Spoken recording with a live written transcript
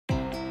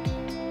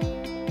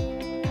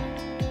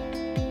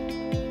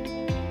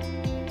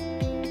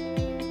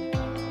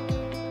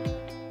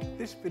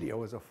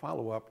video is a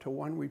follow-up to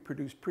one we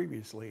produced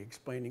previously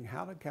explaining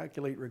how to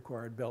calculate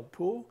required belt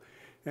pull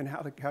and how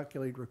to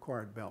calculate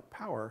required belt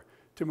power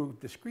to move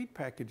discrete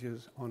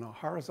packages on a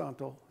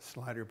horizontal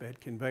slider bed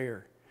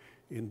conveyor.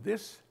 In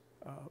this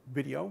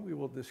video, we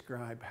will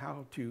describe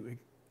how to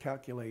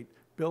calculate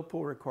belt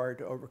pull required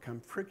to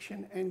overcome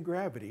friction and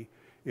gravity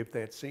if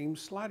that same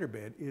slider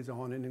bed is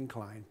on an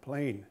inclined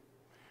plane.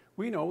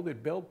 We know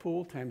that belt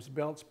pull times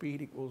belt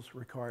speed equals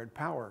required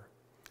power.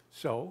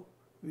 So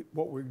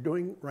what we're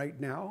doing right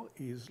now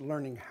is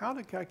learning how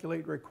to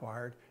calculate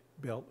required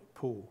belt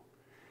pull.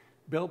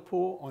 Belt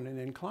pull on an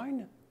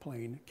inclined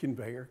plane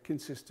conveyor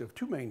consists of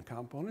two main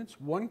components.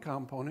 One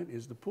component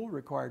is the pull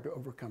required to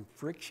overcome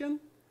friction,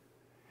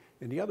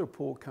 and the other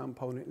pull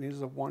component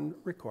is the one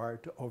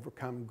required to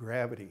overcome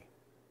gravity.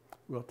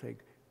 We'll take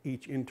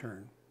each in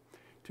turn.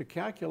 To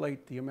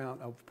calculate the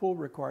amount of pull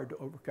required to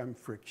overcome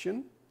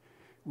friction,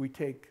 we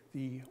take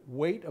the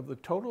weight of the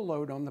total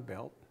load on the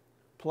belt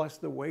plus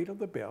the weight of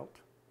the belt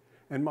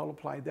and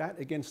multiply that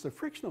against the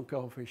frictional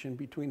coefficient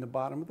between the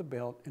bottom of the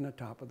belt and the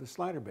top of the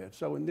slider bed.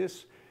 So in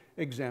this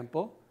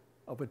example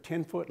of a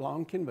 10-foot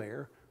long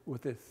conveyor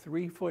with a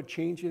 3-foot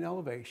change in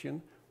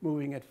elevation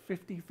moving at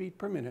 50 feet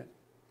per minute,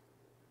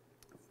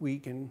 we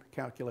can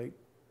calculate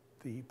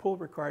the pull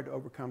required to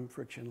overcome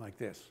friction like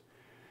this.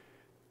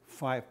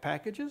 5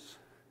 packages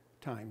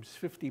times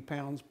 50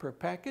 pounds per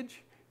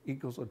package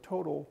equals a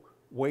total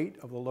weight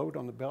of the load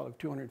on the belt of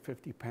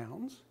 250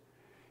 pounds.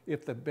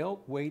 If the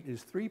belt weight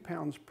is 3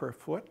 pounds per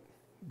foot,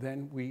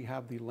 then we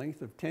have the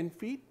length of 10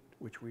 feet,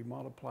 which we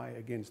multiply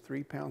against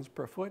 3 pounds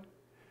per foot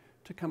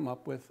to come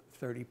up with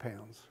 30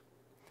 pounds.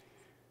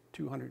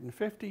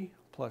 250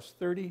 plus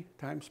 30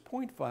 times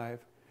 0.5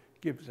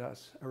 gives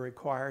us a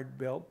required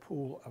belt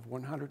pull of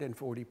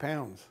 140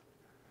 pounds.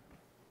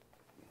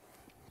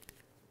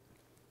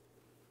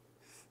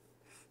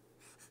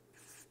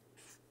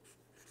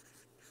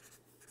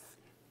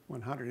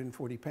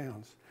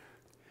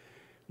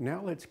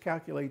 Now let's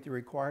calculate the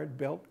required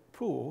belt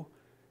pull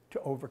to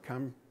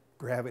overcome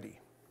gravity.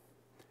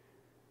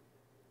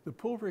 The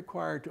pull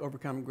required to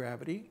overcome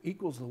gravity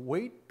equals the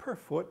weight per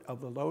foot of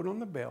the load on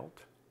the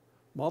belt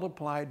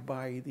multiplied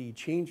by the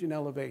change in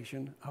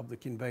elevation of the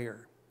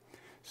conveyor.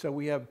 So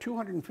we have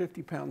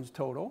 250 pounds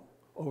total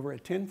over a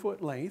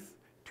 10-foot length.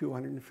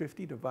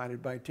 250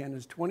 divided by 10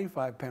 is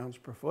 25 pounds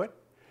per foot.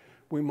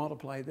 We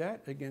multiply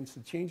that against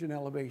the change in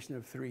elevation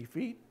of 3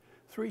 feet.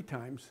 3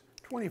 times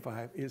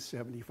 25 is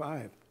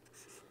 75.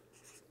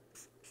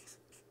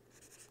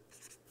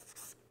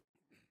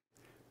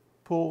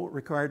 Pull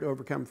required to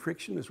overcome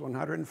friction is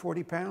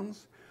 140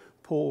 pounds.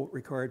 Pull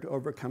required to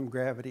overcome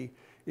gravity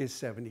is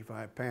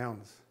 75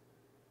 pounds.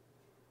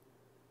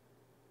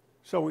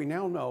 So we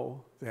now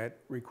know that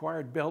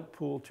required belt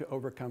pull to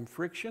overcome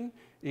friction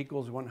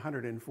equals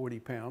 140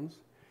 pounds,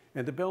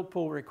 and the belt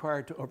pull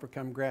required to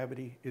overcome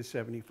gravity is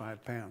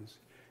 75 pounds.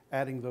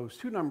 Adding those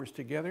two numbers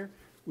together,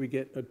 we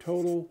get a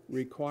total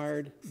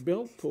required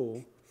belt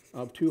pull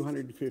of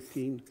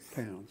 215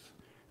 pounds.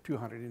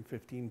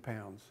 215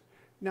 pounds.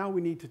 Now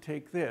we need to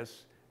take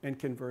this and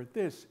convert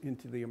this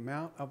into the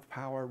amount of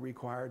power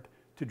required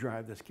to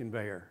drive this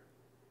conveyor.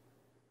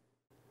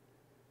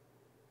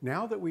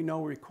 Now that we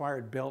know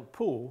required belt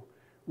pull,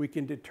 we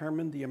can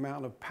determine the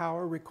amount of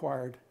power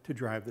required to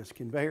drive this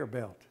conveyor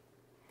belt.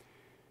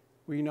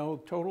 We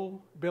know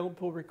total belt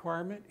pull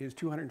requirement is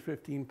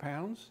 215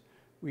 pounds.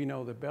 We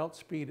know the belt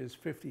speed is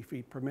 50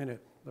 feet per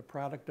minute. The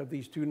product of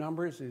these two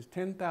numbers is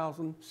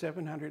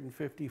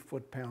 10,750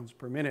 foot-pounds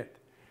per minute.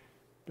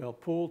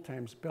 Belt pull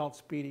times belt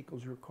speed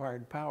equals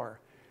required power.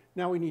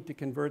 Now we need to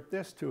convert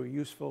this to a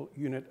useful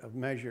unit of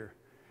measure.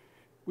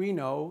 We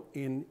know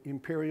in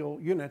imperial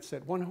units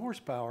that 1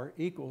 horsepower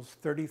equals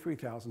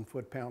 33,000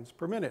 foot-pounds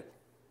per minute.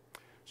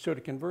 So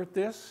to convert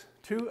this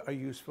to a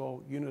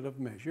useful unit of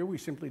measure, we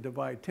simply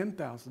divide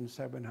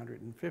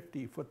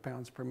 10,750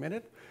 foot-pounds per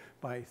minute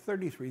by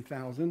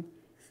 33,000,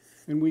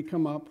 and we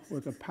come up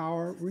with a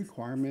power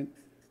requirement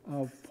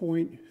of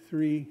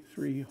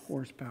 0.33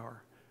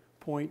 horsepower.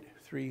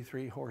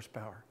 0.33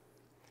 horsepower.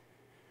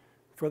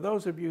 For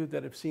those of you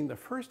that have seen the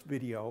first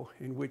video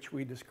in which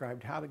we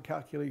described how to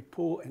calculate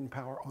pull and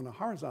power on a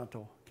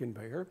horizontal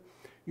conveyor,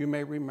 you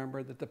may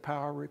remember that the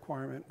power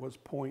requirement was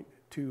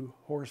 0.2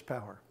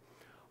 horsepower.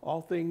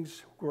 All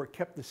things were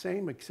kept the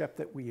same except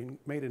that we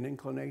made an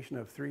inclination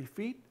of 3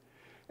 feet,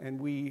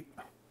 and we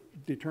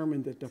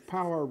determined that the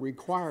power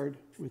required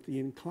with the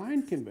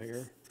inclined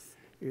conveyor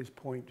is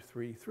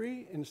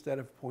 0.33 instead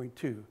of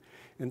 0.2.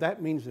 And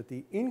that means that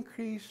the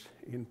increase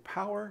in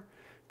power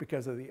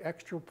because of the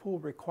extra pull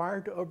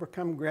required to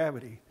overcome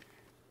gravity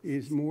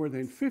is more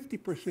than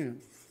 50%.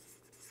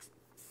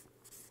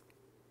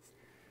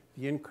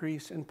 The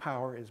increase in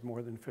power is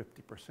more than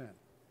 50%.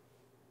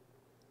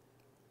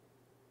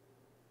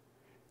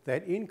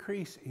 That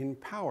increase in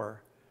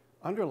power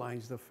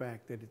underlines the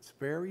fact that it's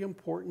very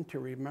important to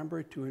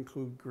remember to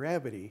include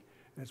gravity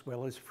as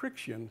well as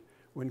friction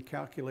when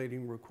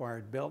calculating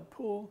required belt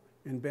pull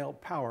and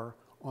belt power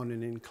on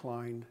an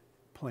inclined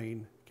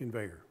plane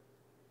conveyor.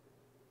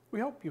 We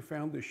hope you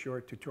found this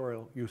short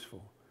tutorial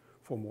useful.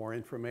 For more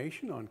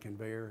information on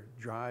conveyor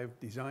drive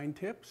design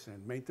tips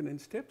and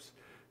maintenance tips,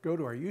 go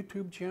to our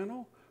YouTube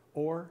channel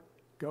or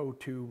go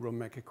to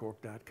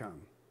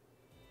romecacorp.com.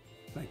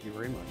 Thank you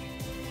very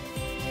much.